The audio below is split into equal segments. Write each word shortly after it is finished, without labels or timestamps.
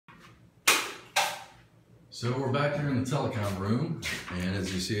So we're back here in the telecom room, and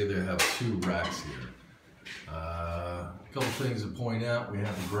as you see, they have two racks here. A couple things to point out: we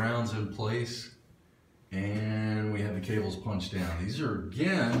have the grounds in place, and we have the cables punched down. These are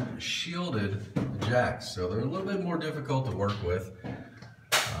again shielded jacks, so they're a little bit more difficult to work with.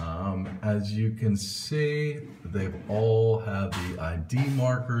 As you can see, they've all have the ID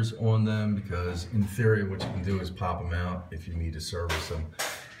markers on them because, in theory, what you can do is pop them out if you need to service them.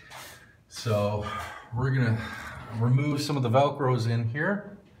 So we're gonna remove some of the Velcros in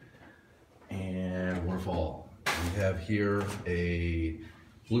here, and we have here a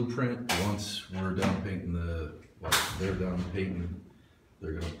blueprint. Once we're done painting they're done painting,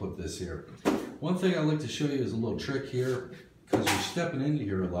 they're gonna put this here. One thing I'd like to show you is a little trick here, because you're stepping into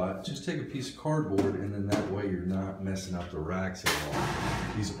here a lot. Just take a piece of cardboard, and then that way you're not messing up the racks at all.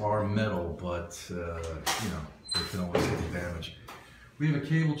 These are metal, but you know, they can always take damage. We have a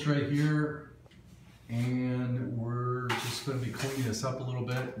cable tray here, and we're just going to be cleaning this up a little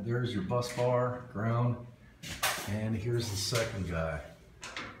bit. There's your bus bar, ground, and here's the second guy.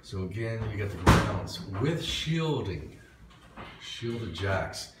 So again, you got the grounds with shielded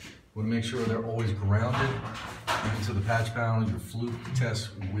jacks. You want to make sure they're always grounded into the patch panel. Your fluke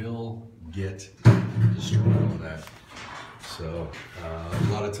test will get destroyed on that. So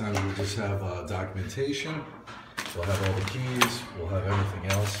a lot of times we just have documentation. We'll have all the keys, we'll have everything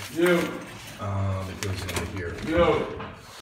else. It goes into here.